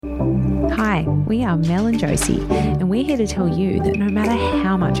Hi, we are Mel and Josie, and we're here to tell you that no matter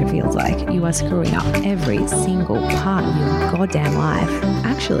how much it feels like you are screwing up every single part of your goddamn life,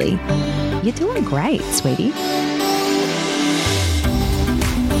 actually, you're doing great, sweetie.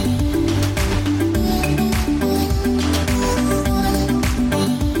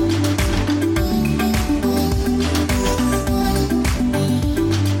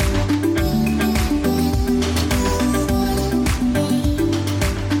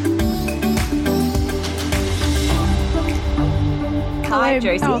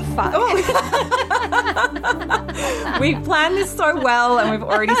 Josie. Oh, fuck. We planned this so well and we've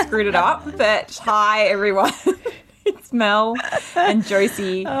already screwed it up. But hi, everyone. It's Mel and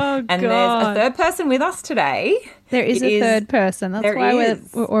Josie. Oh, and God. there's a third person with us today. There is a third person. That's why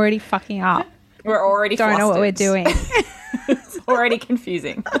we're already fucking up. We're already Don't know what we're flustered. doing. It's already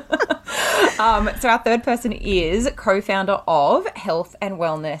confusing. So our third person is co-founder of health and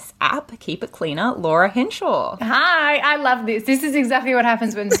wellness app Keep It Cleaner, Laura Henshaw. Hi, I love this. This is exactly what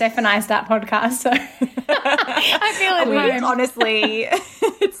happens when Steph and I start podcasts. So I feel at home. Honestly,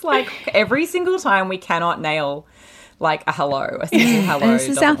 it's like every single time we cannot nail like a hello, a single hello. And this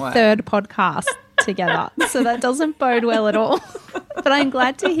is our work. third podcast together, so that doesn't bode well at all. But I'm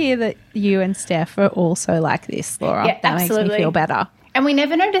glad to hear that you and Steph are also like this, Laura. Yeah, that absolutely. makes me feel better. And we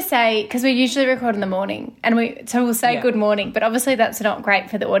never know to say, because we usually record in the morning, and so we'll say good morning, but obviously that's not great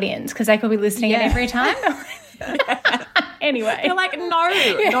for the audience because they could be listening in every time. Anyway. You're like, no,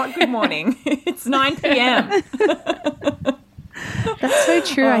 not good morning. It's 9 p.m. That's so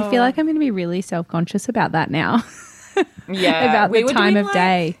true. I feel like I'm going to be really self-conscious about that now. Yeah. About the time of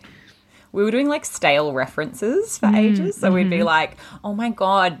day. We were doing like stale references for ages. So we'd be like, oh my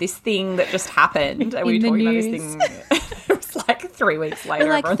God, this thing that just happened. And we were talking about this thing. It was like 3 weeks later.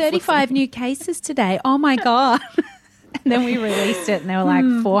 We're like 35 new cases today. Oh my God. And then we released it and there were like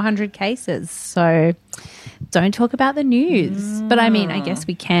 400 cases. So don't talk about the news. But I mean, I guess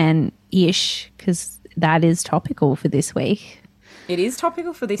we can-ish because that is topical for this week. It is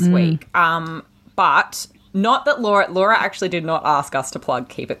topical for this week. But not that Laura actually did not ask us to plug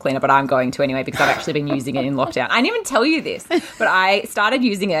Keep It Cleaner, but I'm going to anyway because I've actually been using it in lockdown. I didn't even tell you this, but I started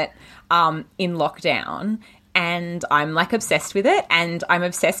using it in lockdown. And I'm like obsessed with it, and I'm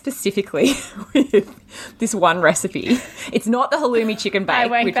obsessed specifically with this one recipe. It's not the halloumi chicken bake,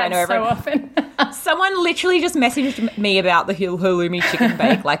 which I know everyone. So often. Someone literally just messaged me about the halloumi chicken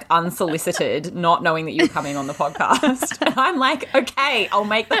bake, like unsolicited, not knowing that you were coming on the podcast. And I'm like, okay, I'll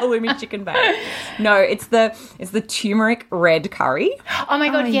make the halloumi chicken bake. No, it's the turmeric red curry. Oh my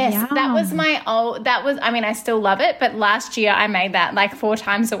God, yes. yum. That was I mean, I still love it, but last year I made that like 4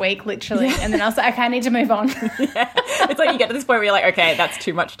 times a week, literally. Yeah. And then I was like, okay, I need to move on. Yeah. It's like you get to this point where you're like, okay, that's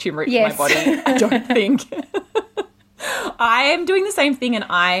too much turmeric for my body. I don't think. I am doing the same thing, and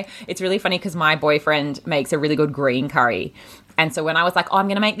it's really funny because my boyfriend makes a really good green curry. And so when I was like, oh, I'm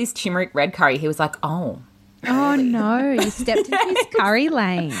going to make this turmeric red curry, he was like, oh. Oh no, you stepped into his curry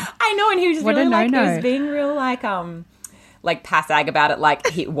lane. I know, and he was just What really a like, no-no. he was being real like passag about it,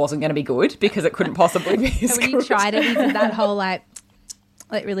 like it wasn't going to be good because it couldn't possibly be as So when good. he tried it, he did that whole like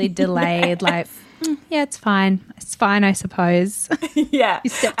really delayed, like, yeah, it's fine. It's fine, I suppose. Yeah. He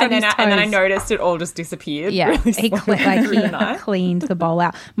stepped on his and then I toes. noticed it all just disappeared. Yeah, really he slowly through the night. cleaned the bowl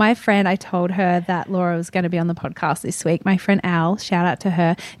out. My friend, I told her that Laura was going to be on the podcast this week. My friend Al, shout out to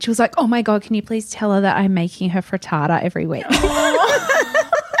her. She was like, oh my God, can you please tell her that I'm making her frittata every week?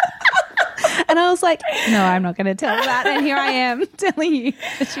 And I was like, no, I'm not going to tell her that. And here I am telling you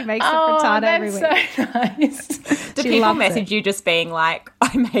that she makes the frittata every week. That's so nice. Do She people loves message you just being like,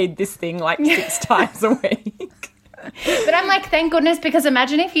 I made this thing like 6 times a week? But I'm like, thank goodness, because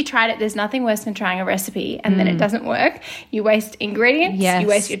imagine if you tried it, there's nothing worse than trying a recipe and then it doesn't work. You waste ingredients, Yes, you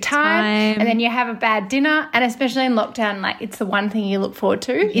waste your time, and then you have a bad dinner. And especially in lockdown, like it's the one thing you look forward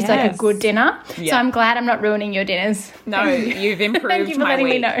to is like a Yes. good dinner. Yeah. So I'm glad I'm not ruining your dinners. No, you've improved Thank you for my letting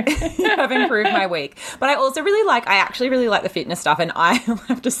week. me know. You have improved my week. But I also I actually really like the fitness stuff. And I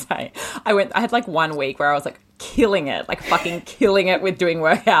have to say, I had like 1 week where I was like killing it, like fucking killing it with doing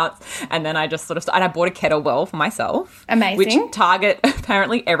workouts. And then I just and I bought a kettlebell for myself. Amazing. Which Target,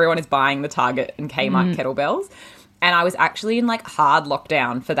 apparently everyone is buying the Target and Kmart kettlebells. And I was actually in like hard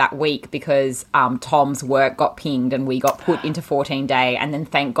lockdown for that week because Tom's work got pinged and we got put into 14-day, and then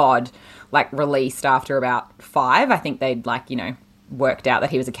thank God like released after about 5. I think they'd worked out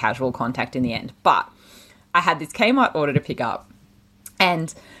that he was a casual contact in the end. But I had this Kmart order to pick up,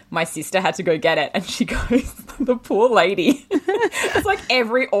 and my sister had to go get it, and she goes, the poor lady. It's like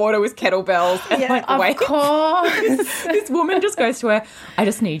every order was kettlebells and like of weights. course. This woman just goes to her, I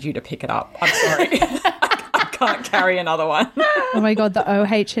just need you to pick it up. I'm sorry. I can't carry another one. Oh my God, the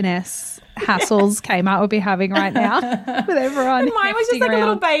OH&S hassles Kmart would be having right now with everyone. And mine was just hefting like a little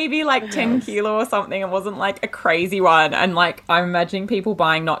around. baby, like 10 kilo or something. It wasn't like a crazy one. And like I'm imagining people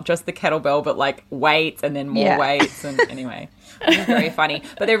buying not just the kettlebell, but like weights and then more Yeah. weights. And anyway, it was very funny.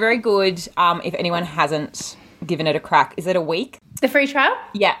 But they're very good. If anyone hasn't given it a crack, is it a week? The free trial?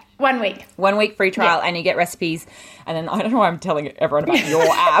 Yeah. 1 week. 1 week free trial, Yeah. and you get recipes. And then I don't know why I'm telling everyone about your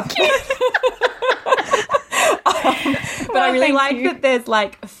app. But I really thank like you. that there's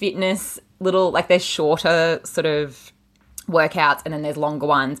like fitness little, like there's shorter sort of workouts and then there's longer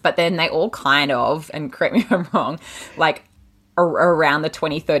ones. But then they all kind of, and correct me if I'm wrong, like around the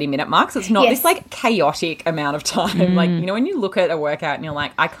 20-30 minute mark. So it's not Yes. this like chaotic amount of time. Like, you know, when you look at a workout and you're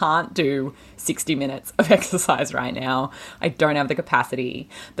like, I can't do 60 minutes of exercise right now. I don't have the capacity.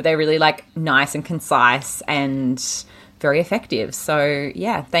 But they're really like nice and concise and very effective. So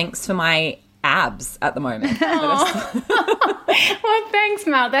yeah, thanks for my abs at the moment. Well, thanks,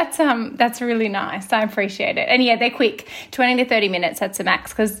 Mel. That's really nice. I appreciate it. And yeah, they're quick. 20 to 30 minutes, that's the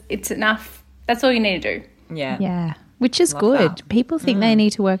max because it's enough. That's all you need to do. Yeah. Yeah, which is Love good. that. People think they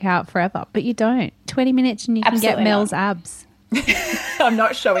need to work out forever, but you don't. 20 minutes and you can Absolutely get Mel's not. abs. I'm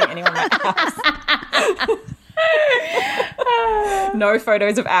not showing anyone my abs. No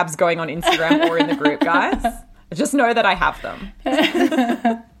photos of abs going on Instagram or in the group, guys. Just know that I have them.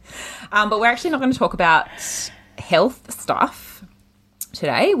 But we're actually not going to talk about health stuff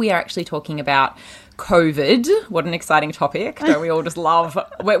today. We are actually talking about COVID. What an exciting topic. Don't we all just love...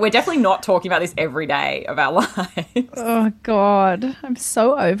 We're definitely not talking about this every day of our lives. Oh, God. I'm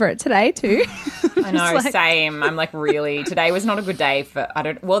so over it today, too. I know, like- same. I'm like, really, today was not a good day for...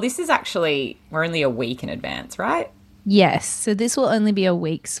 Well, this is actually... We're only a week in advance, right? Yes. So this will only be a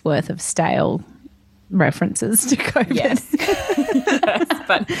week's worth of stale references to COVID. Yes. Yes,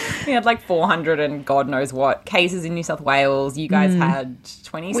 but we had like 400 and God knows what cases in New South Wales. You guys had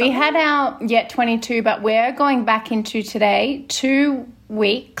 20 We had our 22, but we're going back into today 2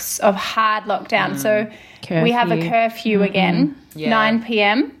 weeks of hard lockdown. So we have a Curfew. curfew again, Yeah. 9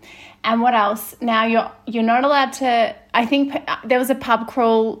 p.m. And what else? Now you're not allowed to. I think there was a pub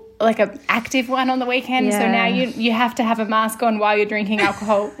crawl, like a active one on the weekend. So Yeah. now you have to have a mask on while you're drinking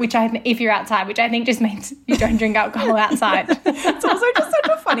alcohol, which if you're outside, which I think just means you don't drink alcohol outside. It's also just such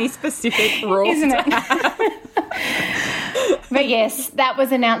a funny specific rule. Isn't it? But yes, that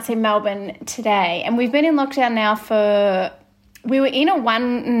was announced in Melbourne today. And we've been in lockdown now we were in a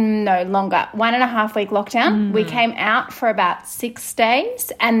 1.5 week lockdown. We came out for about 6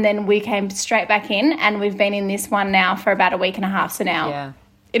 days and then we came straight back in, and we've been in this one now for about a week and a half. So now Yeah.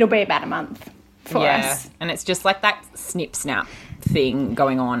 it'll be about a month for us. And it's just like that snip snap thing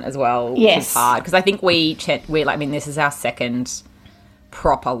going on as well, which Yes. is hard. Because I think this is our second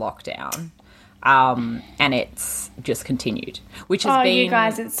proper lockdown. And it's just continued, which has Oh, been... you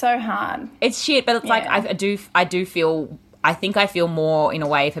guys, it's so hard. It's shit, but it's like Yeah. I do feel... I think I feel more in a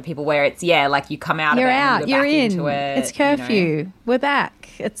way for people where it's, like you come out You're of it out. and You're back in. into it. It's you know. curfew. We're back.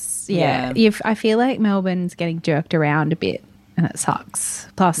 It's, Yeah. I feel like Melbourne's getting jerked around a bit and it sucks.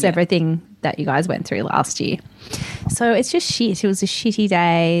 Plus everything that you guys went through last year. So it's just shit. It was a shitty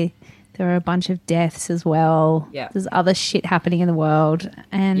day. There were a bunch of deaths as well. Yeah. There's other shit happening in the world.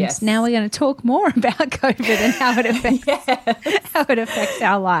 And Yes. now we're going to talk more about COVID and how it affects, how it affects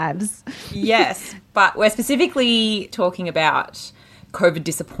our lives. Yes, but we're specifically talking about COVID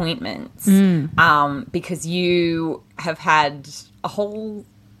disappointments because you have had a whole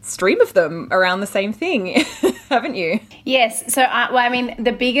stream of them around the same thing, haven't you? Yes. So,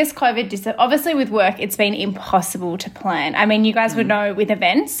 the biggest COVID obviously with work, it's been impossible to plan. I mean, you guys would know with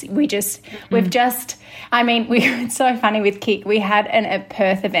events, it's so funny with Kik. We had a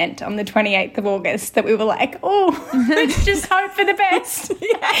Perth event on the 28th of August that we were like, oh, let's just hope for the best.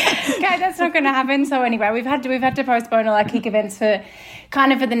 Okay, that's not going to happen. So anyway, we've had to postpone all our Kik events for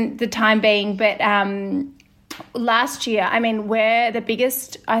the time being. But last year, where the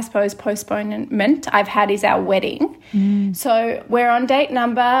biggest, I suppose, postponement I've had is our wedding. So we're on date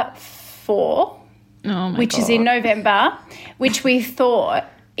number 4, which is in November, which we thought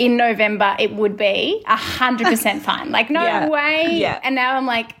in November it would be 100% fine. Like, no Yeah. way. Yeah. And now I'm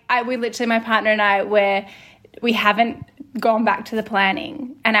like, my partner and I, we haven't gone back to the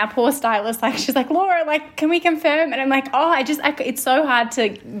planning, and our poor stylist, she's like, Laura, can we confirm? And I'm like, it's so hard to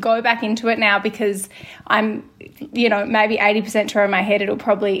go back into it now because I'm, maybe 80% sure in my head it'll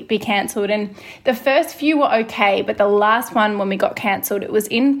probably be cancelled. And the first few were okay, but the last one when we got cancelled, it was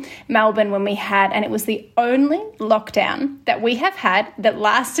in Melbourne and it was the only lockdown that we have had that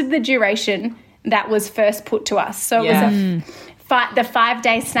lasted the duration that was first put to us. So it was a the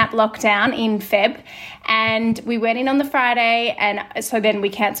 5-day snap lockdown in Feb, and we went in on the Friday, and so then we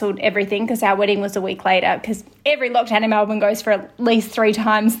cancelled everything because our wedding was a week later, because every lockdown in Melbourne goes for at least 3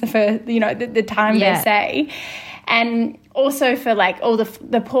 times the time they say. And also for like all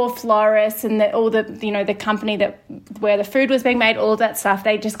the poor florists and the company where the food was being made, all of that stuff,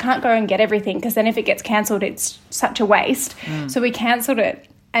 they just can't go and get everything, because then if it gets cancelled, it's such a waste. So we cancelled it.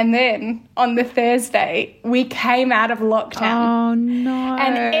 And then on the Thursday, we came out of lockdown. Oh, no.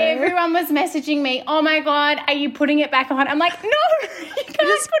 And everyone was messaging me, oh, my God, are you putting it back on? I'm like, no, you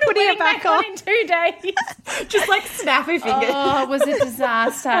can't put it back on in 2 days. Just like snappy fingers. Oh, it was a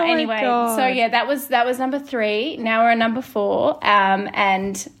disaster. Anyway, so, yeah, that was number 3. Now we're on number 4.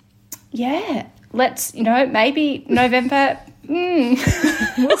 And, yeah, let's, maybe November. We'll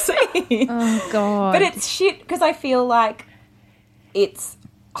see. Oh, God. But it's shit because I feel like it's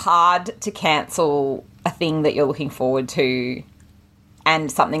hard to cancel a thing that you're looking forward to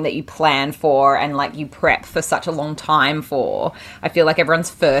and something that you plan for and like you prep for such a long time for. I feel like everyone's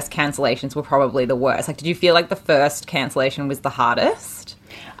first cancellations were probably the worst. Like, did you feel like the first cancellation was the hardest?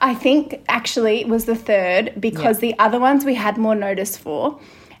 I think actually it was the third, because the other ones we had more notice for,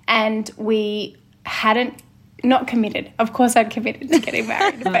 and we hadn't not committed. Of course I'd committed to getting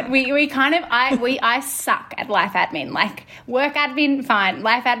married, but I suck at life admin. Like, work admin, fine.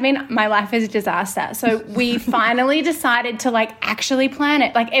 Life admin, my life is a disaster. So we finally decided to like actually plan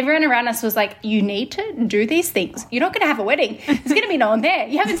it. Like, everyone around us was like, you need to do these things. You're not going to have a wedding. There's going to be no one there.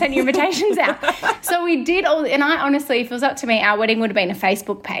 You haven't sent your invitations out. So we did all, and I honestly, if it was up to me, our wedding would have been a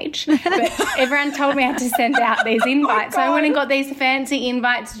Facebook page. But everyone told me I had to send out these invites. So I went and got these fancy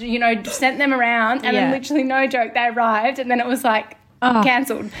invites, sent them around, and then literally no joke, they arrived, and then it was like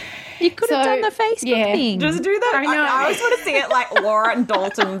cancelled. You could have done the Facebook thing. Just do that. I know. I always want to see it like Laura and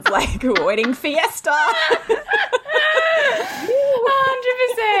Dalton's like wedding fiesta.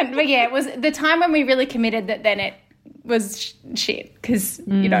 100%. But yeah, it was the time when we really committed that then it was shit, because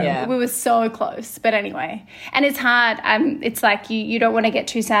we were so close. But anyway, and it's hard. It's like you don't want to get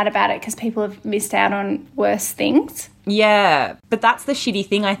too sad about it because people have missed out on worse things. Yeah, but that's the shitty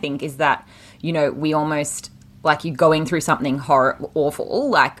thing, I think, is that we almost, like, you're going through something awful,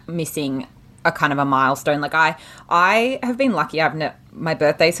 like missing a kind of a milestone. Like, I have been lucky. My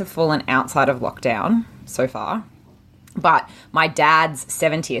birthdays have fallen outside of lockdown so far, but my dad's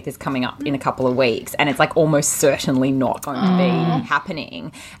 70th is coming up in a couple of weeks, and it's like almost certainly not going to be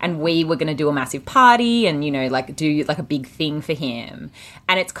happening. And we were going to do a massive party and, like do like a big thing for him.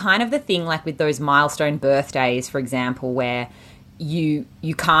 And it's kind of the thing, like with those milestone birthdays, for example, where you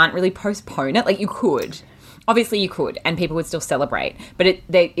can't really postpone it. Like, you could. Obviously you could, and people would still celebrate, but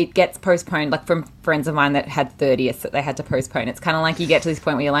it gets postponed. Like, from friends of mine that had 30th that they had to postpone. It's kind of like you get to this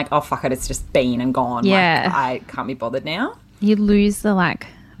point where you're like, oh, fuck it, it's just been and gone. Yeah. Like, I can't be bothered now. You lose the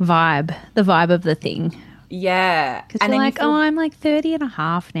vibe of the thing. Yeah. Because you're like, I'm like 30 and a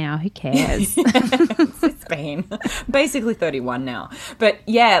half now. Who cares? It's been basically 31 now. But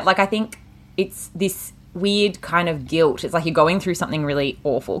yeah, like, I think it's this weird kind of guilt. It's like you're going through something really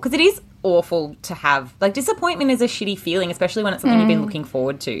awful, because it is awful to have, like, disappointment is a shitty feeling, especially when it's something you've been looking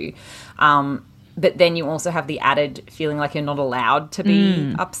forward to. But then you also have the added feeling like you're not allowed to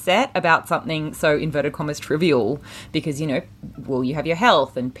be upset about something so, inverted commas, trivial, because, you have your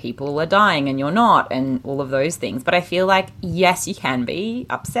health and people are dying and you're not, and all of those things. But I feel like, yes, you can be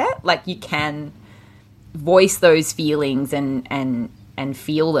upset. Like, you can voice those feelings and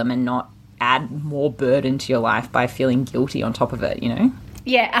feel them, and not add more burden to your life by feeling guilty on top of it,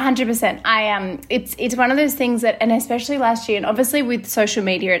 Yeah, 100%. It's one of those things that, and especially last year, and obviously with social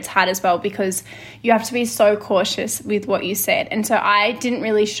media, it's hard as well, because you have to be so cautious with what you said. And so I didn't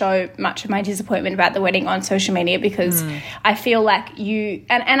really show much of my disappointment about the wedding on social media, because I feel like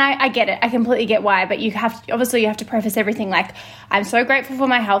I get it. I completely get why, but you have to preface everything like, I'm so grateful for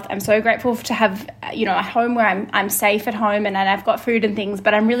my health. I'm so grateful to have, a home where I'm safe at home and I've got food and things,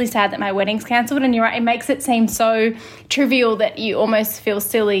 but I'm really sad that my wedding's cancelled. And you're right, it makes it seem so trivial that you almost feel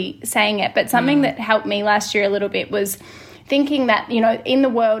silly saying it. But something that helped me last year a little bit was thinking that, in the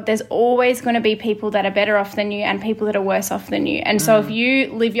world, there's always going to be people that are better off than you and people that are worse off than you. And so if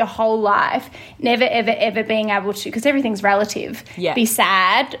you live your whole life never, ever, ever being able to, because everything's relative, be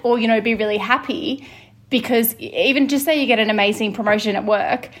sad or, be really happy, because even just say you get an amazing promotion at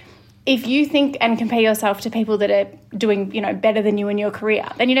work, if you think and compare yourself to people that are doing, you know, better than you in your career,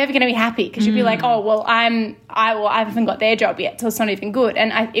 then you're never going to be happy because you'll be like, oh, well, I haven't got their job yet, so it's not even good.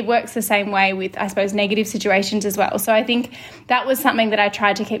 And it works the same way with, I suppose, negative situations as well. So I think that was something that I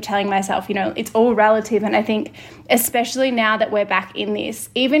tried to keep telling myself, you know, it's all relative. And I think especially now that we're back in this,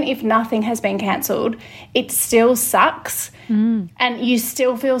 even if nothing has been cancelled, it still sucks. And you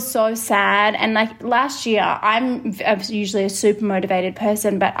still feel so sad. And like last year, I'm usually a super motivated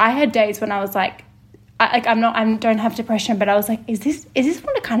person, but I had days when I was like, I don't have depression, but I was like, is this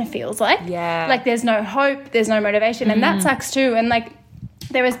what it kind of feels like? Yeah. Like there's no hope, there's no motivation, and that sucks too. And like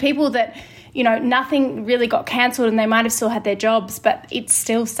there was people that, you know, nothing really got cancelled and they might have still had their jobs, but it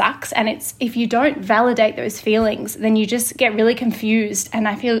still sucks. And it's, if you don't validate those feelings, then you just get really confused. And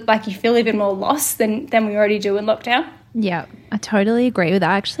I feel like you feel even more lost than we already do in lockdown. Yeah, I totally agree with that.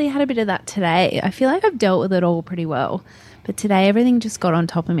 I actually had a bit of that today. I feel like I've dealt with it all pretty well. But today everything just got on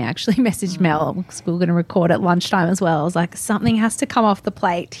top of me. I actually messaged Mel because we were going to record at lunchtime as well. I was like, something has to come off the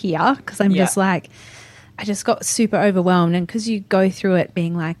plate here because I'm just like, I just got super overwhelmed. And because you go through it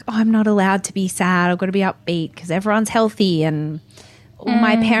being like, oh, I'm not allowed to be sad. I've got to be upbeat because everyone's healthy and all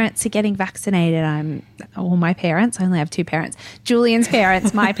my parents are getting vaccinated. All my parents, I only have 2 parents. Julian's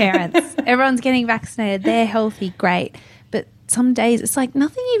parents, my parents, everyone's getting vaccinated. They're healthy, great. But some days it's like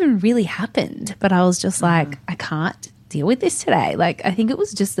nothing even really happened. But I was just like, I can't deal with this today. Like, I think it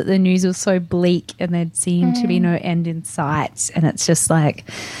was just that the news was so bleak and there seemed to be no end in sight. And it's just like,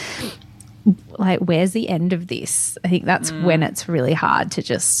 where's the end of this? I think that's when it's really hard to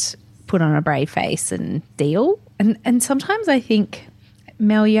just put on a brave face and deal. And sometimes I think,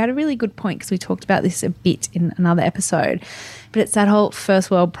 Mel, you had a really good point because we talked about this a bit in another episode, but it's that whole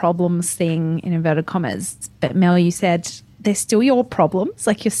first world problems thing in inverted commas. But Mel, you said they're still your problems.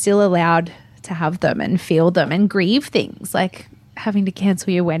 Like, you're still allowed to have them and feel them and grieve things, like having to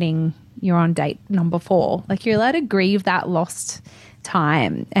cancel your wedding. You're on date number 4. Like, you're allowed to grieve that lost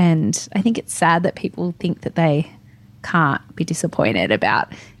time. And I think it's sad that people think that they can't be disappointed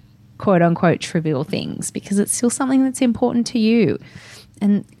about quote unquote trivial things because it's still something that's important to you.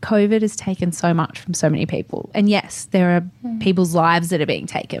 And COVID has taken so much from so many people. And yes, there are people's lives that are being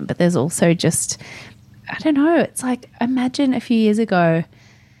taken, but there's also just, I don't know, it's like, imagine a few years ago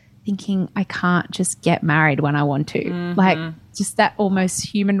thinking I can't just get married when I want to. Like, just that almost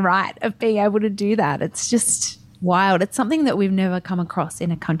human right of being able to do that. It's just wild. It's something that we've never come across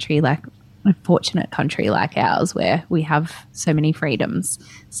in a country like, a fortunate country like ours where we have so many freedoms.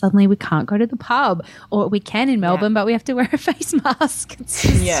 Suddenly we can't go to the pub, or we can in Melbourne, but we have to wear a face mask. It's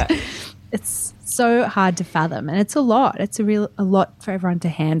just, it's so hard to fathom, and it's a lot. It's a lot for everyone to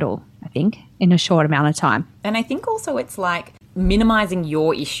handle, I think, in a short amount of time. And I think also it's like minimizing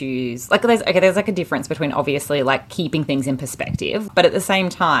your issues. Like there's like a difference between obviously like keeping things in perspective, but at the same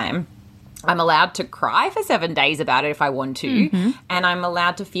time, I'm allowed to cry for 7 days about it if I want to, and I'm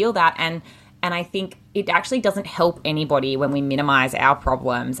allowed to feel that. And I think it actually doesn't help anybody when we minimize our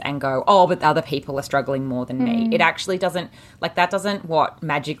problems and go, oh, but other people are struggling more than me. It actually doesn't, like, that doesn't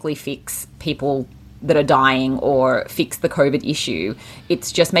magically fix people that are dying or fix the COVID issue.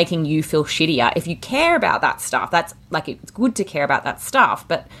 It's just making you feel shittier. If you care about that stuff, that's like, it's good to care about that stuff,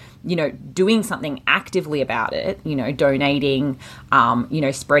 but you know, doing something actively about it, you know, donating, you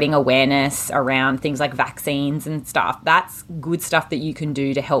know, spreading awareness around things like vaccines and stuff, that's good stuff that you can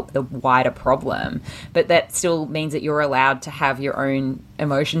do to help the wider problem. But that still means that you're allowed to have your own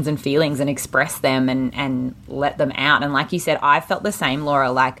emotions and feelings and express them and let them out. And like you said, I felt the same,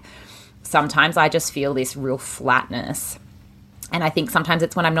 Laura. Like, sometimes I just feel this real flatness. And I think sometimes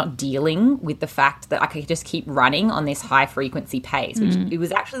it's when I'm not dealing with the fact that I could just keep running on this high frequency pace, which it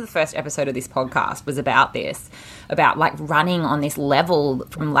was actually the first episode of this podcast was about this, about like running on this level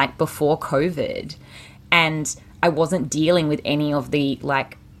from like before COVID. And I wasn't dealing with any of the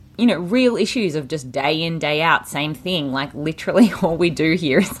like, you know, real issues of just day in, day out, same thing. Like literally all we do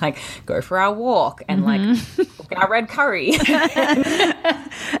here is like go for our walk and like cook our red curry.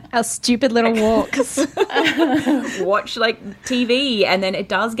 Our stupid little walks. Watch like TV. And then it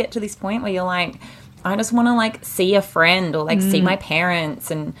does get to this point where you're like, I just want to like see a friend or like see my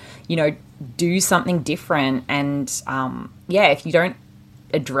parents and, you know, do something different. And if you don't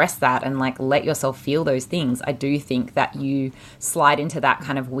address that and like let yourself feel those things, I do think that you slide into that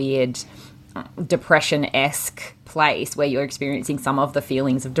kind of weird depression-esque place where you're experiencing some of the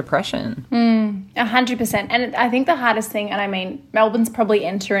feelings of depression. 100%. And I think the hardest thing, and I mean, Melbourne's probably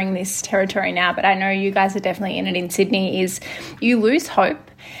entering this territory now, but I know you guys are definitely in it in Sydney, is you lose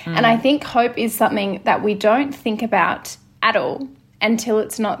hope. And I think hope is something that we don't think about at all until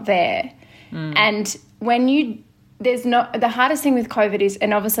it's not there. And when the hardest thing with COVID is,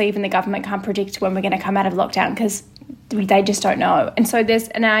 and obviously even the government can't predict when we're going to come out of lockdown because they just don't know. And so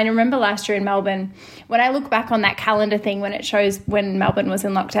and I remember last year in Melbourne, when I look back on that calendar thing when it shows when Melbourne was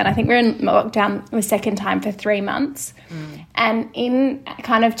in lockdown, I think we were in lockdown the second time for 3 months. And in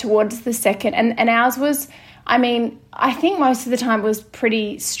kind of towards the second, and ours was, I mean, I think most of the time was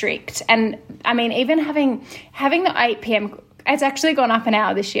pretty strict. And I mean, even having the 8 p.m, it's actually gone up an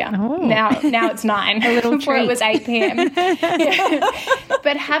hour this year. Oh. Now it's 9. A little Before treat. it was 8 p.m. Yeah.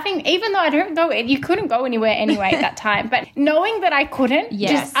 But even though I don't go, you couldn't go anywhere anyway at that time. But knowing that I couldn't,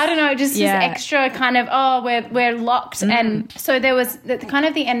 Yes. I don't know, just this extra kind of, we're locked. And so there was kind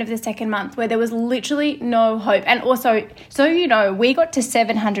of the end of the second month where there was literally no hope. And also, so we got to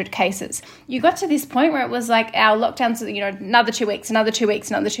 700 cases. You got to this point where it was like our lockdowns, another 2 weeks, another 2 weeks,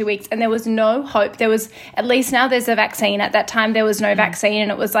 another 2 weeks, and there was no hope. There was, at least now there's a vaccine. At that time there was no vaccine,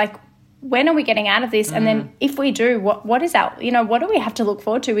 and it was like, when are we getting out of this? And then if we do, what is our, what do we have to look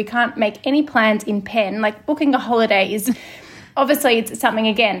forward to? We can't make any plans in pen. Like booking a holiday is obviously it's something,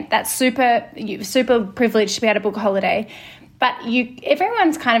 again, that's super privileged to be able to book a holiday. But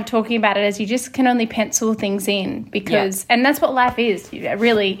everyone's kind of talking about it as you just can only pencil things in because, and that's what life is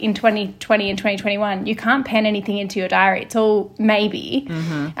really in 2020 and 2021. You can't pen anything into your diary. It's all maybe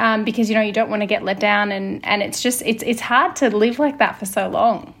because, you don't want to get let down and it's just, it's hard to live like that for so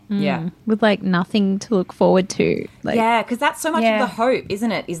long. Yeah. With like nothing to look forward to. Like, Yeah, because that's so much of the hope,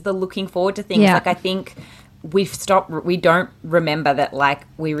 isn't it? Is the looking forward to things. Yeah. Like I think we don't remember that, like,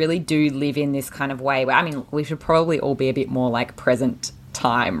 we really do live in this kind of way where, I mean, we should probably all be a bit more like present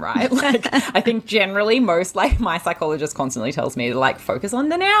time, right? Like I think generally most, like, my psychologist constantly tells me to like focus on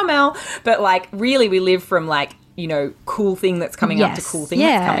the now, Mel, but like really we live from like, cool thing that's coming up to cool thing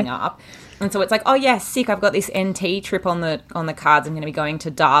that's coming up. And so it's like, oh yeah, sick, I've got this NT trip on the cards. I'm going to be going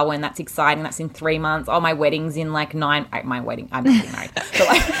to Darwin. That's exciting. That's in 3 months. Oh, my wedding's in like 9. My wedding, I'm not getting married. But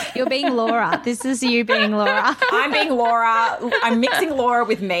like, you're being Laura. This is you being Laura. I'm being Laura. I'm mixing Laura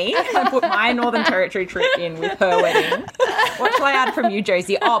with me. I put my Northern Territory trip in with her wedding. What shall I add from you,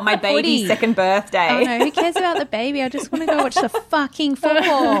 Josie? Oh, my baby's second birthday. Oh no, who cares about the baby? I just want to go watch the fucking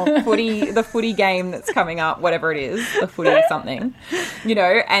football. The footy game that's coming up, whatever it is, the footy something,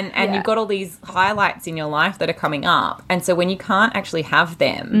 and you've got all these highlights in your life that are coming up. And so when you can't actually have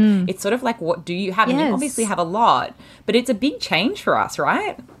them, it's sort of like, what do you have? And you obviously have a lot, but it's a big change for us,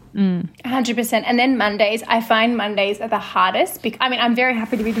 right? 100%. And then Mondays, I find Mondays are the hardest. I'm very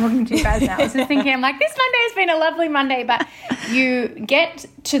happy to be talking to you guys now. I was just thinking, I'm like, this Monday has been a lovely Monday, but you get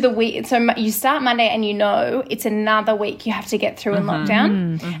to the week. So you start Monday and it's another week you have to get through in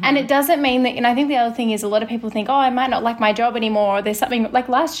lockdown. And it doesn't mean that, and I think the other thing is a lot of people think, I might not like my job anymore. Or there's something like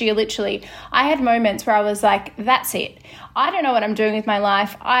last year, literally, I had moments where I was like, that's it. I don't know what I'm doing with my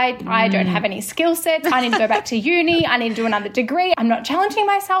life. I don't have any skill sets. I need to go back to uni. I need to do another degree. I'm not challenging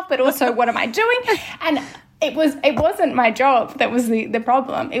myself, but also what am I doing? And it wasn't my job that was the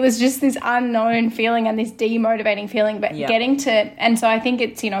problem. It was just this unknown feeling and this demotivating feeling. But getting to, and so I think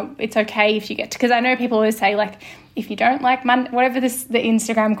it's, it's okay if you get to, because I know people always say like, if you don't like Monday, whatever the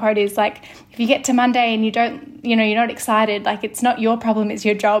Instagram quote is, like, if you get to Monday and you don't, you're not excited, like, it's not your problem, it's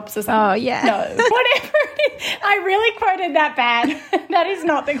your job's or something. Oh, yeah. No, whatever it is. I really quoted that bad. That is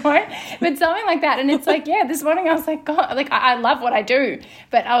not the quote, but something like that. And it's like, this morning I was like, God, like, I love what I do.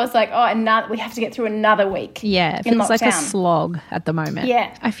 But I was like, we have to get through another week. Yeah, it feels like a slog at the moment.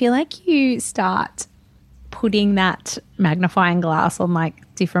 Yeah. I feel like you start putting that magnifying glass on like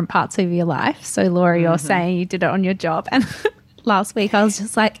different parts of your life. So Laura, you're saying you did it on your job, and last week I was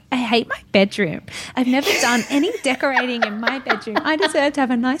just like, I hate my bedroom. I've never done any decorating in my bedroom. I deserve to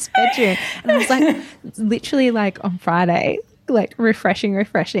have a nice bedroom. And I was like, literally like on Friday, like refreshing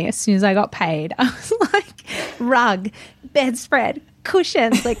as soon as I got paid. I was like, rug, bedspread,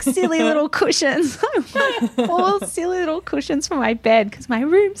 cushions, like silly little cushions. I want 4 silly little cushions for my bed because my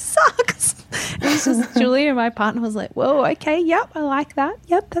room sucks. And it was just Julia, and my partner was like, whoa, okay, yep, I like that.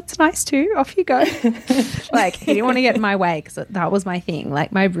 Yep, that's nice too. Off you go. Like, he didn't want to get in my way because that was my thing.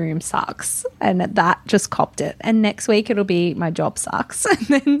 Like, my room sucks, and that just copped it. And next week it'll be my job sucks. And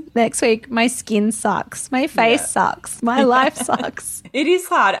then next week my skin sucks. My face sucks. My life sucks. It is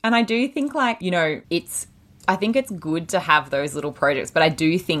hard. And I do think like, I think it's good to have those little projects, but I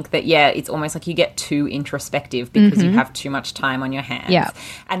do think that, it's almost like you get too introspective because you have too much time on your hands. Yeah.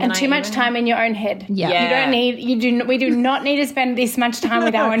 And too much time in your own head. Yeah. We do not need to spend this much time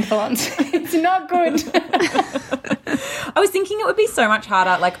with our own thoughts. It's not good. I was thinking it would be so much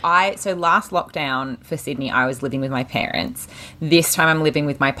harder. So last lockdown for Sydney, I was living with my parents. This time I'm living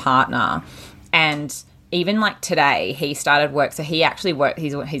with my partner. And even like today, he started work. So he actually works,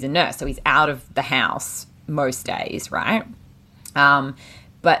 he's a nurse, so he's out of the house most days, right?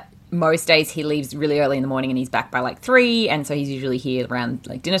 But most days he leaves really early in the morning and he's back by like 3, and so he's usually here around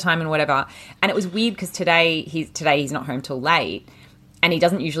like dinner time and whatever. And it was weird because today he's not home till late, and he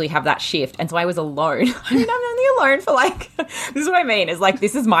doesn't usually have that shift, and so I was alone. I mean, I'm only alone for like, this is what I mean, is like,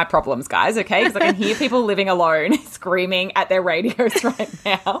 this is my problems, guys, okay? Because I can hear people living alone screaming at their radios right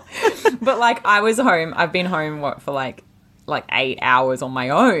now. But like, I was home, I've been home, for like 8 hours on my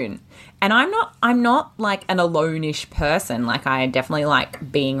own. And I'm not like an alone-ish person. Like, I definitely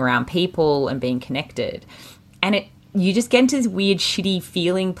like being around people and being connected. And you just get into this weird, shitty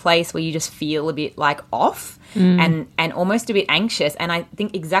feeling place where you just feel a bit like off and almost a bit anxious. And I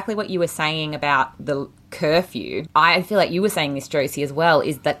think exactly what you were saying about the curfew, I feel like you were saying this, Josie, as well,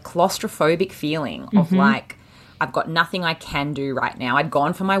 is that claustrophobic feeling of like, I've got nothing I can do right now. I'd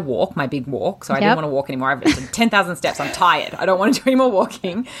gone for my walk, my big walk, so I didn't want to walk anymore. I've done 10,000 steps. I'm tired. I don't want to do any more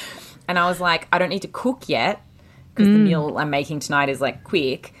walking. And I was like, I don't need to cook yet because the meal I'm making tonight is like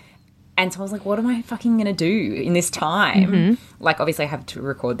quick. And so I was like, what am I fucking going to do in this time? Like, obviously I have to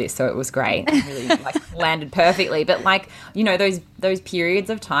record this, so it was great. It really like landed perfectly. But like, you know, those periods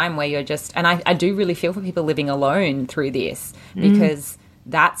of time where you're just, and I do really feel for people living alone through this because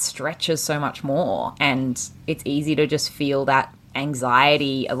that stretches so much more, and it's easy to just feel that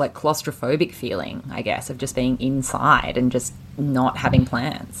anxiety, like claustrophobic feeling, I guess, of just being inside and just not having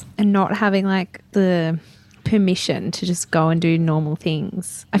plans. And not having like the permission to just go and do normal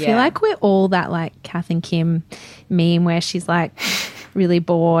things. I feel like we're all that like Kath and Kim meme where she's like really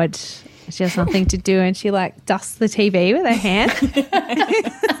bored, she has something to do and she like dusts the TV with her hand.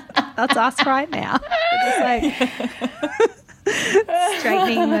 That's us right now. We're just like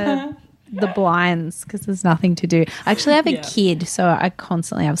straightening the blinds because there's nothing to do. I actually have a kid, so I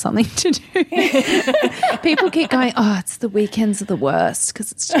constantly have something to do. People keep going, oh, it's the weekends are the worst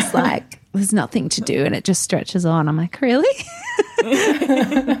because it's just like there's nothing to do and it just stretches on. I'm like, really?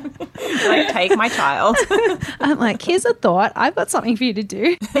 Like, take my child. I'm like, here's a thought. I've got something for you to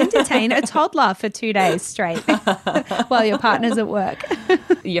do. Entertain a toddler for 2 days straight while your partner's at work.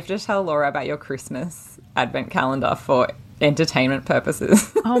 You have to tell Laura about your Christmas advent calendar for entertainment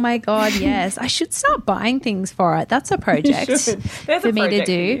purposes. Oh my God, yes. I should start buying things for it. That's a project for me to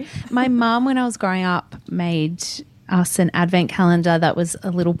do. My mum, when I was growing up, made us an advent calendar that was a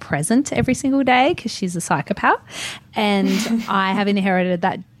little present every single day because she's a psychopath. And I have inherited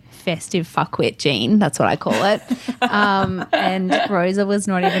that festive fuckwit gene. That's what I call it. And Rosa was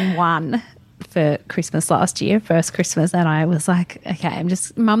not even 1 for Christmas last year, first Christmas, and I was like, okay,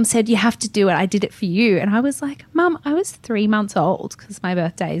 Mum said you have to do it. I did it for you. And I was like, Mum, I was 3 months old because my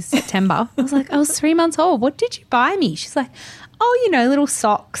birthday is September. I was like, I was 3 months old. What did you buy me? She's like, oh, you know, little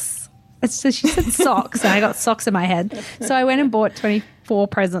socks. So she said socks, and I got socks in my head. So I went and bought 24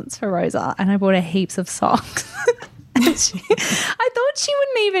 presents for Rosa, and I bought her heaps of socks. I thought she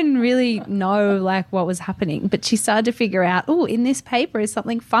wouldn't even really know like what was happening, but she started to figure out, oh, in this paper is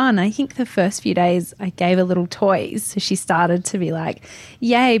something fun. I think the first few days I gave her little toys, so she started to be like,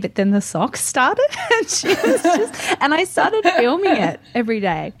 yay, but then the socks started and she was and I started filming it every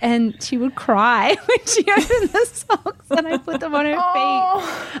day, and she would cry when she opened the socks and I put them on her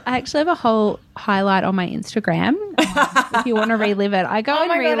feet. I actually have a whole highlight on my Instagram. If you want to relive it, I go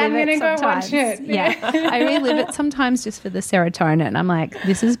and relive it sometimes. Go watch it. Yeah, I relive it sometimes just for the serotonin. I'm like,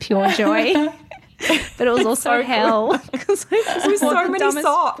 this is pure joy. But it was also so hell because I bought so many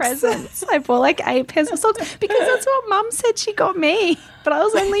socks. Presents. I bought like 8 pairs of socks because that's what Mum said she got me. But I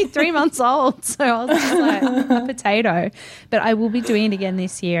was only 3 months old, so I was just like a potato. But I will be doing it again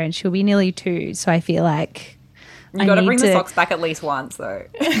this year, and she'll be nearly 2. So I feel like you got to bring the socks back at least once, though.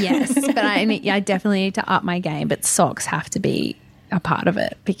 Yes, but I definitely need to up my game. But socks have to be a part of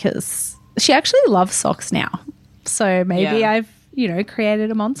it because she actually loves socks now. So maybe I've,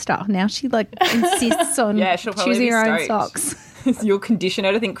 created a monster. Now she like insists on choosing her own socks. You'll condition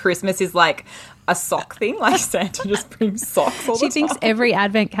her to think Christmas is like a sock thing, like Santa just brings socks all the time. She thinks every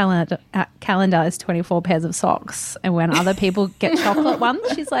advent calendar is 24 pairs of socks. And when other people get chocolate ones,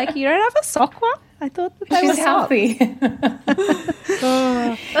 she's like, you don't have a sock one? I thought that she's healthy.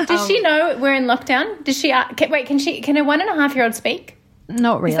 Does she know we're in lockdown? Does she? Can a 1.5-year-old speak?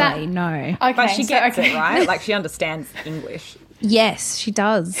 Not really, no. Okay, but she gets it, right? Like she understands English. Yes, she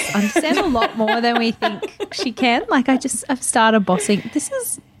does. Understand a lot more than we think she can. Like I've started bossing. This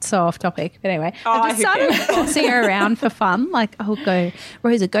is so off topic, but anyway. I've just started bossing her around for fun. Like I'll go,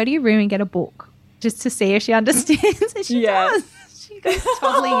 Rosa, go to your room and get a book just to see if she understands. And she does. She goes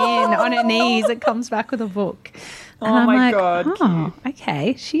toddling in on her knees and comes back with a book. And I'm like, God. Oh,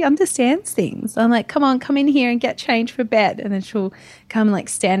 okay. She understands things. I'm like, come on, come in here and get changed for bed. And then she'll come and like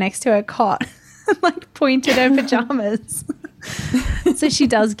stand next to her cot like pointed her pajamas. So she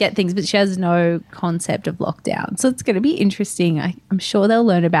does get things, but she has no concept of lockdown. So it's going to be interesting. I'm sure they'll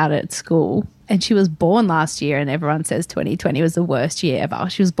learn about it at school. And she was born last year, and everyone says 2020 was the worst year ever.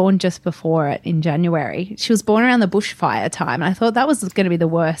 She was born just before it in January. She was born around the bushfire time, and I thought that was going to be the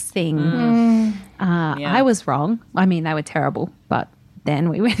worst thing. I was wrong. I mean, they were terrible, but then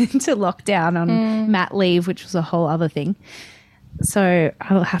we went into lockdown on mat leave, which was a whole other thing. So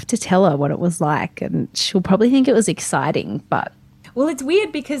I'll have to tell her what it was like, and she'll probably think it was exciting, but... Well, it's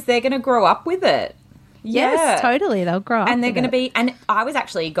weird because they're going to grow up with it. Yes, totally. They'll grow up. And they're going to with it. be... And I was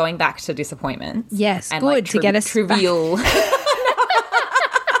actually going back to disappointments. Yes, and good to get us trivial...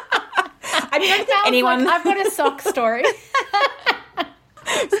 I don't think anyone... I've got a sock story.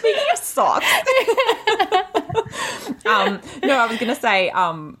 Speaking of socks. No, I was going to say...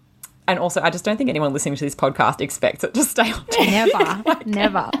 and also, I just don't think anyone listening to this podcast expects it to stay on TV.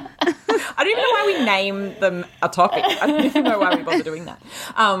 Never. I don't even know why we name them a topic. I don't even know why we bother doing that.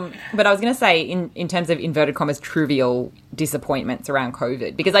 But I was going to say, in terms of inverted commas, trivial disappointments around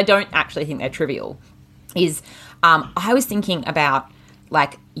COVID, because I don't actually think they're trivial, is I was thinking about,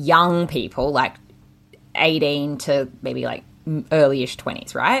 like, young people, like 18 to maybe, like, early-ish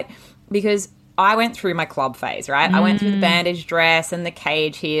 20s, right? Because... I went through my club phase, right? I went through the bandage dress and the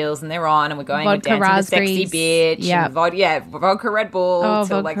cage heels, and they're on, and we're going Vodka dancing raspberries. the sexy bitch. Yep. And vodka Red Bull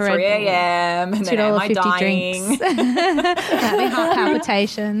till like 3 a.m. And then am I dying? Having heart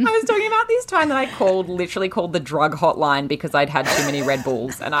palpitations. I was talking about this time that I literally called the drug hotline because I'd had too many Red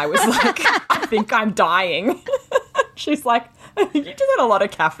Bulls, and I was like, I think I'm dying. She's like, you just had a lot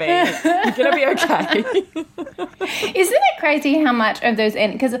of caffeine. You're going to be okay. Isn't it crazy how much of those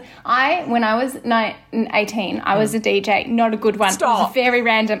end? Because when I was 18, I was a DJ, not a good one. Stop. It was very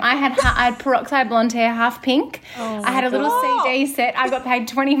random. I had peroxide blonde hair, half pink. I had a little CD set. I got paid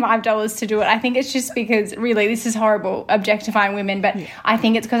 $25 to do it. I think it's just because, really, this is horrible, objectifying women, but I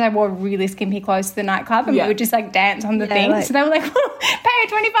think it's because I wore really skimpy clothes to the nightclub, and we would just like dance on the thing. Like, so they were like, pay her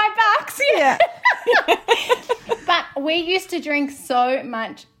 $25. Yeah. But we used to drink so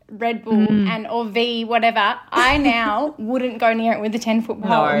much Red Bull or V, whatever. I now wouldn't go near it with a 10-foot pole.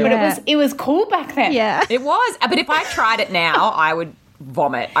 No. But it was cool back then. Yeah. It was. But if I tried it now, I would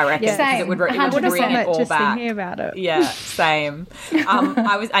vomit, I reckon. Yeah. Because it would bring it all just back. thinking about it. Yeah, same.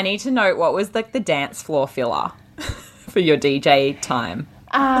 I need to know, what was like the dance floor filler for your DJ time?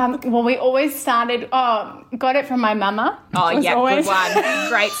 Well, we always started, got it from my mama. Oh, yeah, always... good one.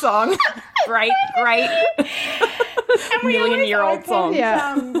 Great song. Great. Million-year-old song.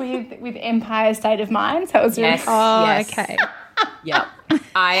 Yeah. With Empire State of Mind. So it was really Oh, yes. okay. Yep.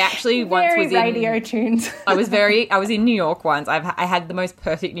 I actually once very was radio in... tunes. I was in New York once. I had the most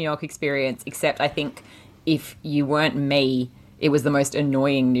perfect New York experience, except I think if you weren't me, it was the most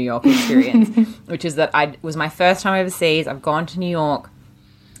annoying New York experience, which is that it was my first time overseas. I've gone to New York.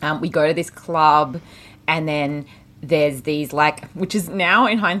 We go to this club, and then there's these, like, which is now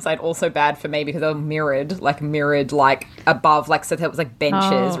in hindsight also bad for me because they were mirrored above, like, so there was like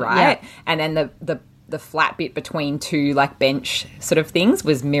benches, right? Yeah. And then the flat bit between two, like, bench sort of things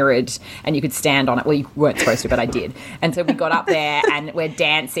was mirrored, and you could stand on it. Well, you weren't supposed to, but I did. And so we got up there and we're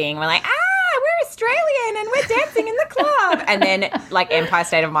dancing. We're like, we're Australian and we're dancing in the club. And then, like, Empire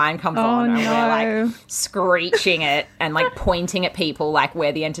State of Mind comes on, and we're, like, screeching it and, like, pointing at people like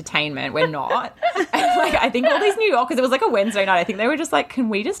we're the entertainment. We're not. And, like, I think all these New Yorkers, it was like a Wednesday night, I think they were just like, can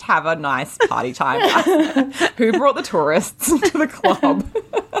we just have a nice party time? Who brought the tourists to the club?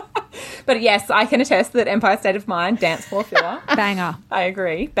 But yes, I can attest that Empire State of Mind, dance floor filler. Banger. I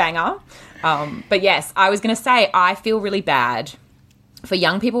agree. Banger. But yes, I was going to say, I feel really bad for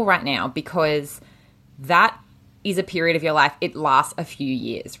young people right now because that is a period of your life. It lasts a few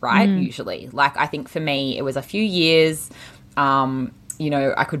years, right? Usually. Like, I think for me, it was a few years.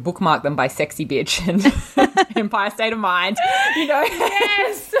 I could bookmark them by Sexy Bitch and Empire State of Mind,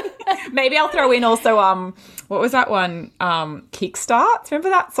 Yes. Maybe I'll throw in also, what was that one? Kickstarts. Remember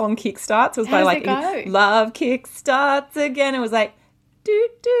that song Kickstarts? It was by like, Love Kickstarts Again. It was like, do.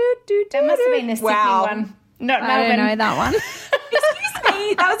 That must have been the sticking one. Not I don't know that one. Excuse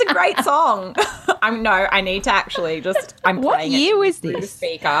me. That was a great song. I need to actually I'm What playing year it was through the this?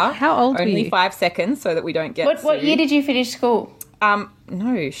 speaker. How old were Only you? 5 seconds so that we don't get What year did you finish school? No,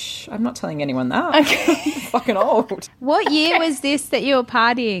 I'm not telling anyone that. Okay. I'm fucking old. What year was this that you were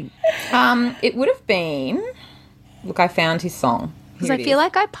partying? It would have been... Look, I found his song. Because I feel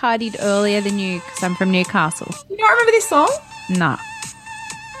like I partied earlier than you because I'm from Newcastle. You don't remember this song? Nah.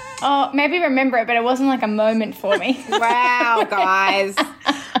 Oh, maybe remember it, but it wasn't like a moment for me. Wow, guys.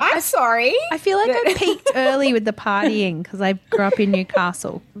 I'm sorry. I feel like I peaked early with the partying because I grew up in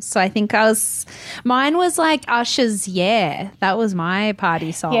Newcastle. So I think mine was like Usher's Yeah. That was my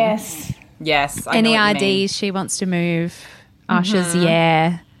party song. Yes. Yes. I know what you mean. NERD's She Wants to Move. Usher's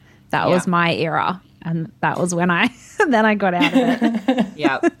Yeah. That was my era. And that was when then I got out of it.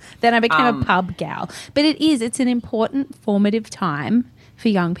 Yeah. Then I became a pub gal. But it's an important formative time for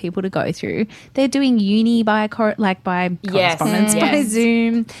young people to go through. They're doing uni by correspondence, by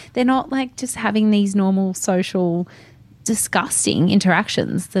Zoom. They're not like just having these normal social disgusting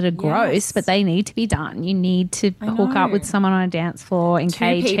interactions that are gross, but they need to be done. You need to hook up with someone on a dance floor in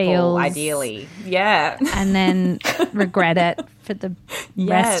cage heels. Ideally. Yeah. And then regret it for the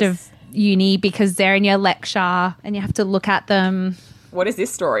rest of uni because they're in your lecture and you have to look at them. What is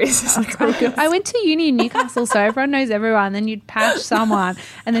this story? I went to uni in Newcastle, so everyone knows everyone. Then you'd patch someone,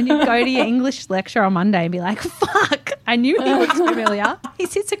 and then you'd go to your English lecture on Monday and be like, "Fuck, I knew he looked familiar. He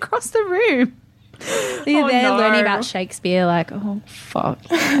sits across the room." You're learning about Shakespeare, like, oh fuck,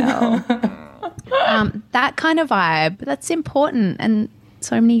 hell. That kind of vibe. That's important, and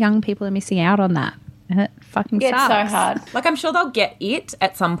so many young people are missing out on that. And it fucking sucks. It's so hard. Like, I'm sure they'll get it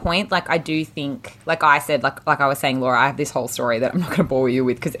at some point. Like, I do think, like I said, like I was saying, Laura, I have this whole story that I'm not going to bore you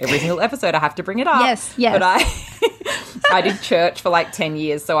with because every single episode I have to bring it up. Yes. But I did church for like 10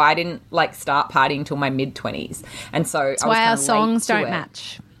 years, so I didn't like start partying till my mid-20s. And so that's why our songs don't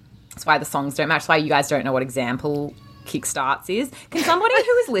match. That's why the songs don't match. That's why you guys don't know what example Kickstarts is. Can somebody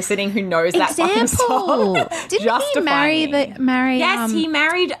who is listening who knows that fucking song Didn't he marry Yes, he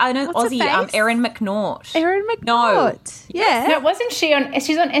married an Aussie, Erin McNaught. Erin McNaught. No. Yeah. No, wasn't she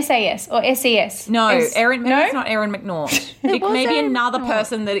she's on SAS or SES? No, Erin. No, it's not Erin McNaught. It was may be Erin another McNaught.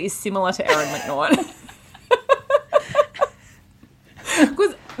 person that is similar to Erin McNaught.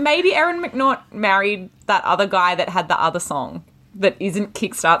 Because maybe Erin McNaught married that other guy that had the other song that isn't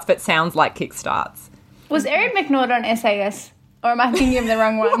Kickstarts but sounds like Kickstarts. Was Erin McNaught on SAS? Or am I thinking of the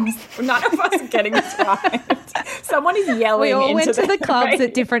wrong ones? None of us are getting this right. Someone is yelling. We all into went to the clubs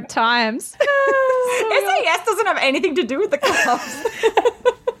at different times. SAS doesn't have anything to do with the clubs.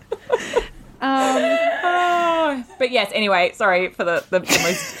 But yes, anyway, sorry for the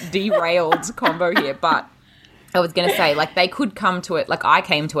most derailed combo here, but I was going to say, like, they could come to it, like I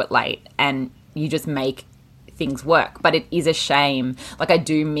came to it late, and you just make things work, but it is a shame. Like, I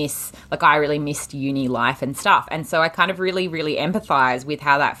really missed uni life and stuff, and so I kind of really, really empathize with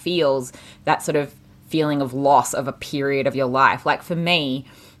how that feels, that sort of feeling of loss of a period of your life. Like, for me,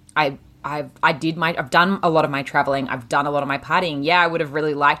 I've done a lot of my traveling, I've done a lot of my partying. Yeah, I would have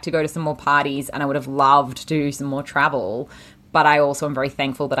really liked to go to some more parties, and I would have loved to do some more travel, but I also am very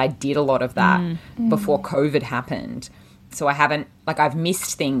thankful that I did a lot of that before COVID happened. So I haven't, like, I've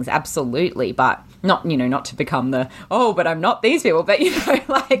missed things, absolutely, but not, not to become but I'm not these people. But,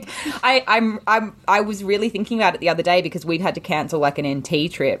 like, I was really thinking about it the other day because we'd had to cancel, like, an NT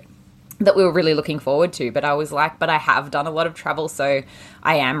trip that we were really looking forward to. But I was like, but I have done a lot of travel, so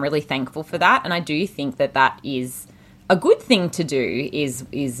I am really thankful for that. And I do think that is a good thing to do is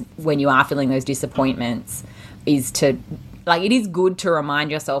when you are feeling those disappointments is to, like, it is good to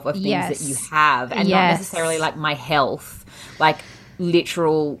remind yourself of things that you have and not necessarily, like, my health. Like,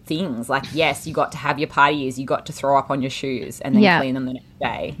 literal things. Like, yes, you got to have your party years. You got to throw up on your shoes and then clean them the next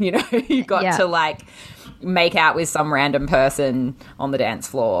day. You got to, like, make out with some random person on the dance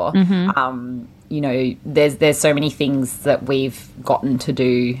floor. There's so many things that we've gotten to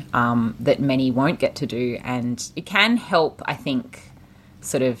do that many won't get to do. And it can help, I think,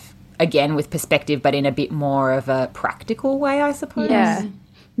 sort of, again, with perspective, but in a bit more of a practical way, I suppose. Yeah.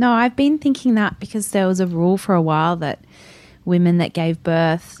 No, I've been thinking that because there was a rule for a while that women that gave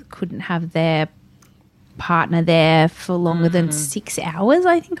birth couldn't have their partner there for longer than 6 hours,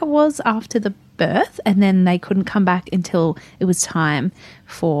 I think it was, after the birth, and then they couldn't come back until it was time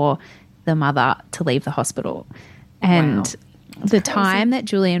for the mother to leave the hospital. And the time that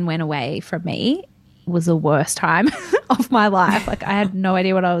Julian went away from me was the worst time of my life. Like, I had no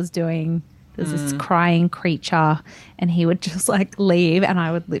idea what I was doing. There's this crying creature, and he would just, like, leave, and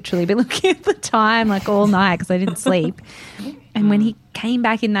I would literally be looking at the time, like, all night because I didn't sleep. And when he came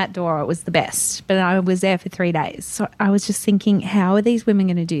back in that door, it was the best. But I was there for 3 days. So I was just thinking, how are these women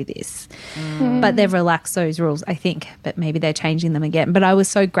going to do this? But they've relaxed those rules, I think, but maybe they're changing them again. But I was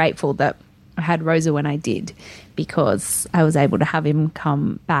so grateful that I had Rosa when I did, because I was able to have him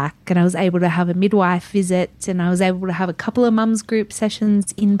come back, and I was able to have a midwife visit, and I was able to have a couple of mums group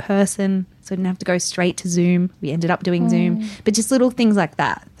sessions in person, so I didn't have to go straight to Zoom. We ended up doing Zoom, but just little things like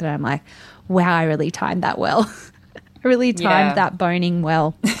that I'm like, wow, I really timed that well. I really timed Yeah. that boning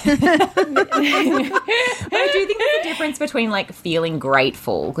well. But I do think there's a difference between like feeling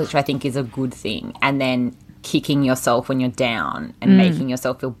grateful, which I think is a good thing, and then kicking yourself when you're down and making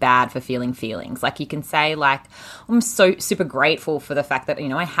yourself feel bad for feeling feelings. Like you can say like, I'm so super grateful for the fact that, you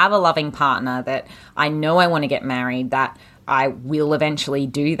know, I have a loving partner, that I know I want to get married, that I will eventually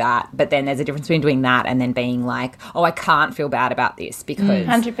do that. But then there's a difference between doing that and then being like, oh, I can't feel bad about this because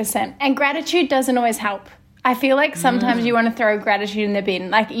 100%. And gratitude doesn't always help. I feel like sometimes you want to throw gratitude in the bin.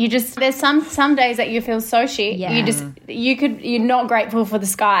 Like you just, there's some days that you feel so shit. Yeah. You're not grateful for the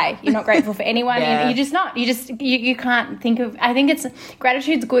sky. You're not grateful for anyone. Yeah. You're just not. You can't think of, I think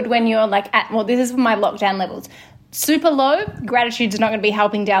gratitude's good when you're like this is my lockdown levels. Super low, gratitude's not going to be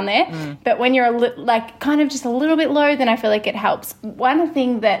helping down there. But when you're kind of just a little bit low, then I feel like it helps. One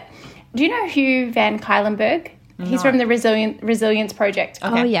thing that, do you know Hugh Van Cuylenberg? He's from the Resilience Project.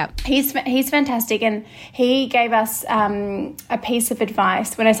 Oh, yeah. He's fantastic, and he gave us a piece of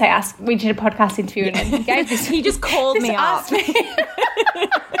advice. When I say us, we did a podcast interview, and he gave this. he just called me up. asked me.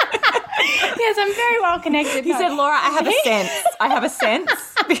 Yes, I'm very well connected. He said, Laura, I have a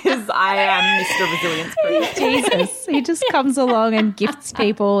sense because I am Mr. Resilience Project. Jesus. He just comes along and gifts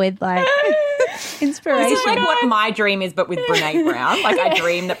people with like inspiration. This is like what my dream is, but with Brene Brown. Like I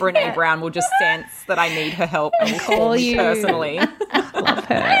dream that Brene Brown will just sense that I need her help and will call me you. personally. Love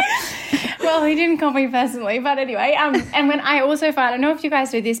her. Well, he didn't call me personally, but anyway. And when I also find, I don't know if you guys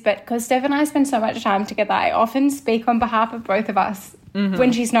do this, but because Steph and I spend so much time together, I often speak on behalf of both of us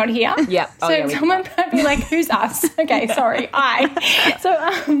when she's not here. Yeah. Oh, So yeah, we- someone might be like, "Who's us?" Okay, sorry, I. So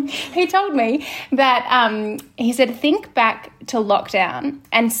he told me that he said, think back to lockdown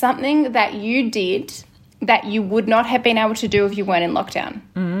and something that you did that you would not have been able to do if you weren't in lockdown.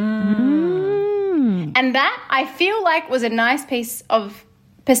 And that I feel like was a nice piece of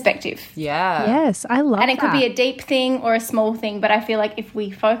perspective. Yeah. Yes, I love that. And it could be a deep thing or a small thing, but I feel like if we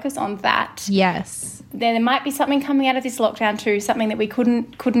focus on that, Yes. then there might be something coming out of this lockdown too, something that we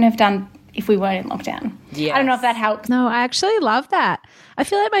couldn't have done if we weren't in lockdown. Yes. I don't know if that helps. No, I actually love that. I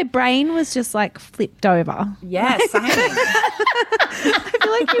feel like my brain was just like flipped over. Yeah, same. I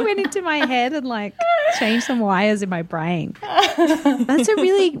feel like you went into my head and like changed some wires in my brain. That's a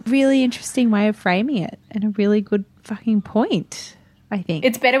really, really interesting way of framing it and a really good fucking point, I think.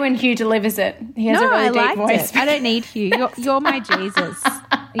 It's better when Hugh delivers it. He has a really I deep liked voice. it. I don't need you. You're my Jesus.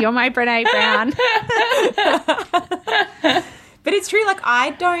 You're my Brene Brown. But it's true, like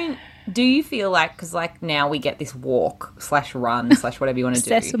I don't. Do you feel like, because like now we get this walk/run/whatever you want to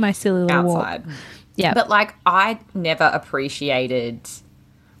do Obsessed with my silly little walk. outside. Yeah. But like I never appreciated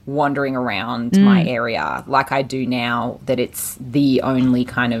wandering around my area like I do now that it's the only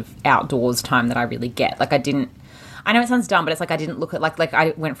kind of outdoors time that I really get. Like I know it sounds dumb, but it's like I didn't look at like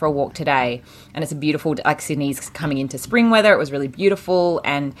I went for a walk today and it's a beautiful, like Sydney's coming into spring weather. It was really beautiful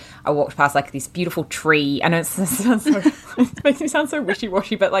and I walked past like this beautiful tree. I know it sounds so, it makes me sound so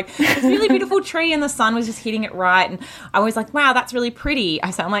wishy-washy, but like this really beautiful tree and the sun was just hitting it right. And I was like, wow, that's really pretty. I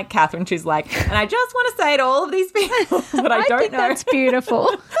sound like Catherine. She's like, and I just want to say to all of these people, but I don't think know. that's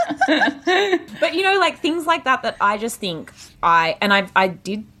beautiful. But you know, like things like that I just think I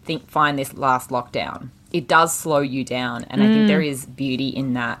did find this last lockdown. It does slow you down, and I think there is beauty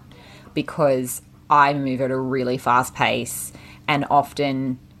in that because I move at a really fast pace, and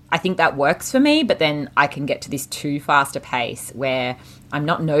often I think that works for me, but then I can get to this too fast a pace where I'm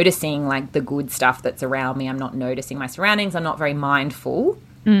not noticing like the good stuff that's around me. I'm not noticing my surroundings. I'm not very mindful.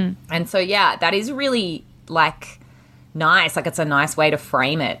 And so, yeah, that is really like nice. Like it's a nice way to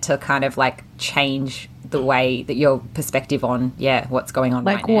frame it, to kind of like change the way that your perspective on, what's going on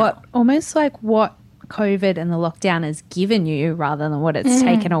Like right now. almost like what COVID and the lockdown has given you rather than what it's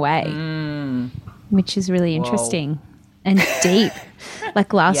taken away, which is really interesting and deep.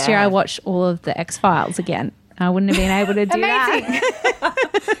 Like last year I watched all of the X-Files again. I wouldn't have been able to do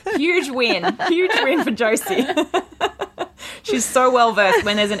that. Huge win for Josie. She's so well versed.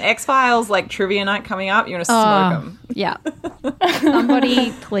 When there's an X-Files like trivia night coming up, you're going to smoke them. Yeah.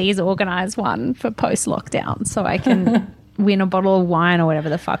 Somebody please organise one for post-lockdown so I can win a bottle of wine or whatever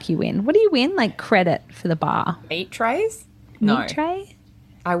the fuck you win. What do you win? Like credit for the bar? Meat trays? No. Meat tray?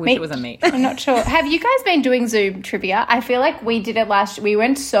 I wish it was a meat tray. I'm not sure. Have you guys been doing Zoom trivia? I feel like we did it we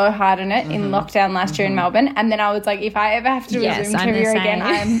went so hard on it in lockdown last year in Melbourne, and then I was like, if I ever have to do a Zoom I'm the trivia same.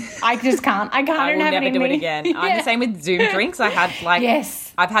 again, I just can't. I I will don't have never it in do me. it again. I'm the same with Zoom drinks. I had like,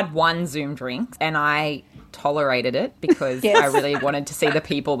 Yes. I've had one Zoom drink and I tolerated it because Yes. I really wanted to see the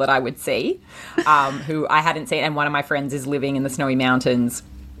people that I would see, who I hadn't seen. And one of my friends is living in the Snowy Mountains.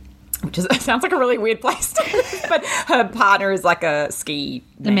 which is, sounds like a really weird place to live, but her partner is like a ski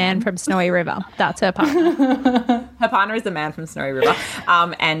The man from Snowy River. That's her partner. Her partner is the man from Snowy River.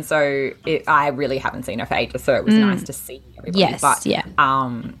 And so I really haven't seen her for ages, so it was nice to see everybody. Yes, but, yeah.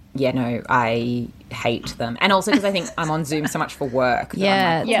 No, I hate them. And also because I think I'm on Zoom so much for work.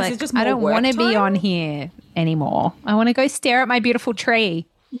 Yeah, That I'm it's this like, is just I more don't work want to be time. on here anymore. I want to go stare at my beautiful tree.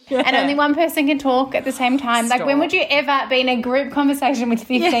 And only one person can talk at the same time. Like, when Stop. would you ever be in a group conversation with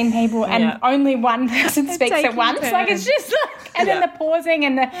 15 people and only one person speaks at taking once? Like, it's just like, and then the pausing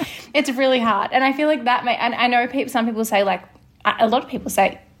and it's really hard. And I feel like and I know some people say, like, a lot of people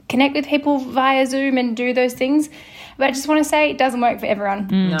say, connect with people via Zoom and do those things. But I just want to say it doesn't work for everyone.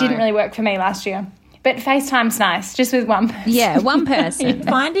 It didn't really work for me last year. But FaceTime's nice, just with one person. Yeah, one person.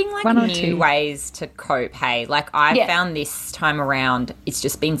 Finding like One or new two. ways to cope. Hey, like I found this time around, it's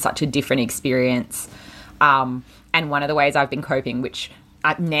just been such a different experience. And one of the ways I've been coping, which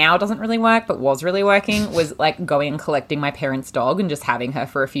now doesn't really work, but was really working, was like going and collecting my parents' dog and just having her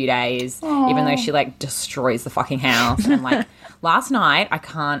for a few days, even though she like destroys the fucking house. And like last night,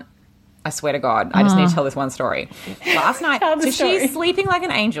 I swear to God, I just need to tell this one story. Last night, Tell the so story. she's sleeping like an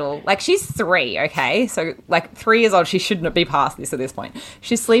angel. Like, she's 3, okay? So, like, 3 years old, she shouldn't be past this at this point.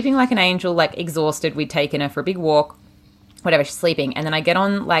 She's sleeping like an angel, like, exhausted. We'd taken her for a big walk. Whatever, she's sleeping. And then I get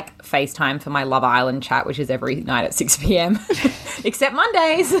on, like, FaceTime for my Love Island chat, which is every night at 6 p.m. Except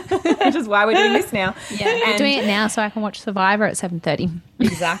Mondays, which is why we're doing this now. Yeah, we're doing it now so I can watch Survivor at 7:30.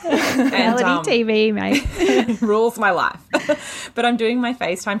 Exactly. And, Reality TV, mate. rules my life. But I'm doing my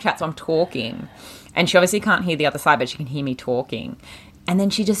FaceTime chat, so I'm talking. And she obviously can't hear the other side, but she can hear me talking. And then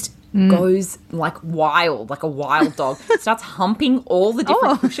she just goes like wild, like a wild dog. Starts humping all the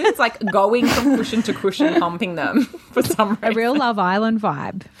different cushions, like going from cushion to cushion, humping them for some reason. A real Love Island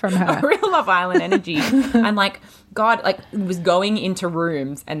vibe from her. Real Love Island energy. And like, God, like was going into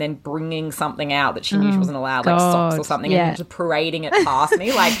rooms and then bringing something out that she knew she wasn't allowed, like socks or God, something, yeah. and just parading it past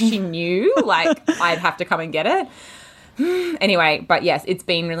me. Like she knew, like I'd have to come and get it. Anyway, but yes, it's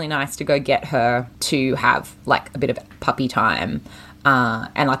been really nice to go get her to have like a bit of puppy time.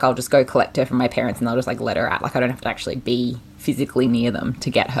 And like I'll just go collect her from my parents and they'll just like let her out. Like I don't have to actually be physically near them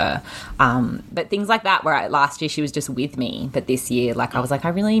to get her. But things like that where last year she was just with me, but this year like I was like I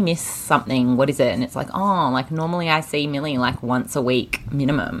really miss something. What is it? And it's like, oh, like normally I see Millie like once a week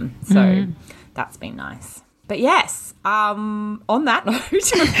minimum. So that's been nice. But yes, on that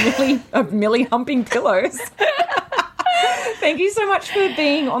note of Millie humping pillows. Thank you so much for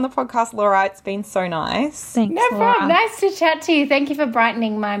being on the podcast, Laura. It's been so nice. Thanks, No Laura. problem. Nice to chat to you. Thank you for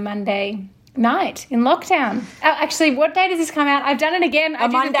brightening my Monday night in lockdown. Oh, actually, what day does this come out? I've done it again. I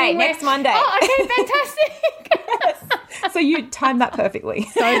did the Monday, thing where- next Monday. Oh, okay, fantastic. So you timed that perfectly.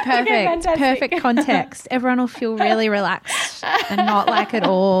 So perfect. fantastic. Perfect context. Everyone will feel really relaxed and not like at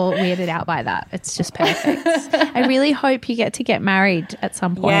all weirded out by that. It's just perfect. I really hope you get to get married at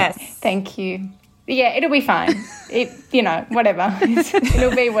some point. Yes. Thank you. Yeah, it'll be fine. Whatever.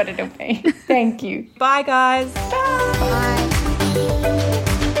 It'll be what it'll be. Thank you. Bye, guys. Bye.